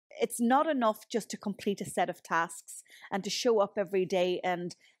it's not enough just to complete a set of tasks and to show up every day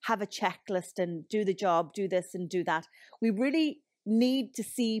and have a checklist and do the job, do this and do that. We really need to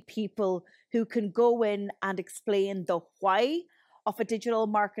see people who can go in and explain the why of a digital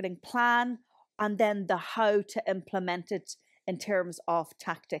marketing plan and then the how to implement it in terms of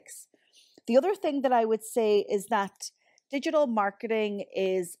tactics. The other thing that I would say is that digital marketing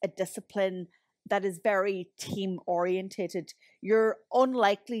is a discipline that is very team orientated. You're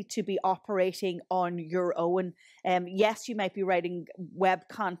unlikely to be operating on your own. Yes, you might be writing web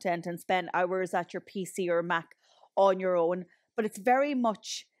content and spend hours at your PC or Mac on your own, but it's very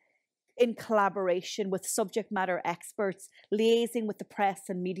much in collaboration with subject matter experts, liaising with the press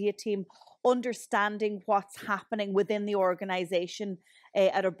and media team, understanding what's happening within the organization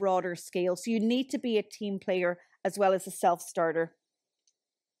at a broader scale. So you need to be a team player as well as a self-starter.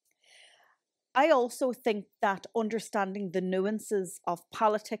 I also think that understanding the nuances of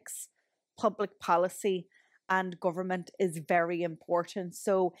politics, public policy, and government is very important.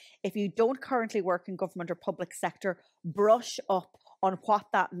 So if you don't currently work in government or public sector, brush up on what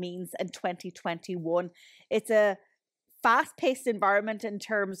that means in 2021. It's a fast-paced environment in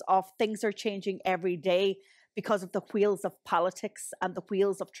terms of things are changing every day because of the wheels of politics and the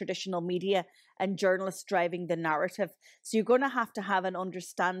wheels of traditional media and journalists driving the narrative. So you're going to have an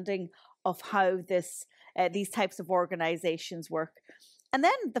understanding of how these types of organizations work. And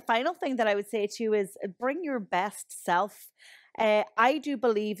then the final thing that I would say to you is bring your best self. I do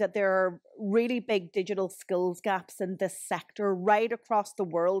believe that there are really big digital skills gaps in this sector right across the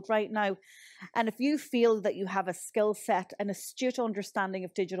world right now. And if you feel that you have a skill set, an astute understanding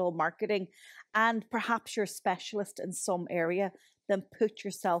of digital marketing, and perhaps you're a specialist in some area, then put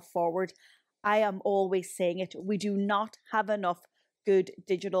yourself forward. I am always saying it. We do not have enough good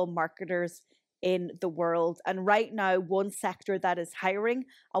digital marketers in the world. And right now, one sector that is hiring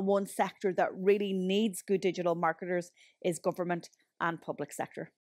and one sector that really needs good digital marketers is government and public sector.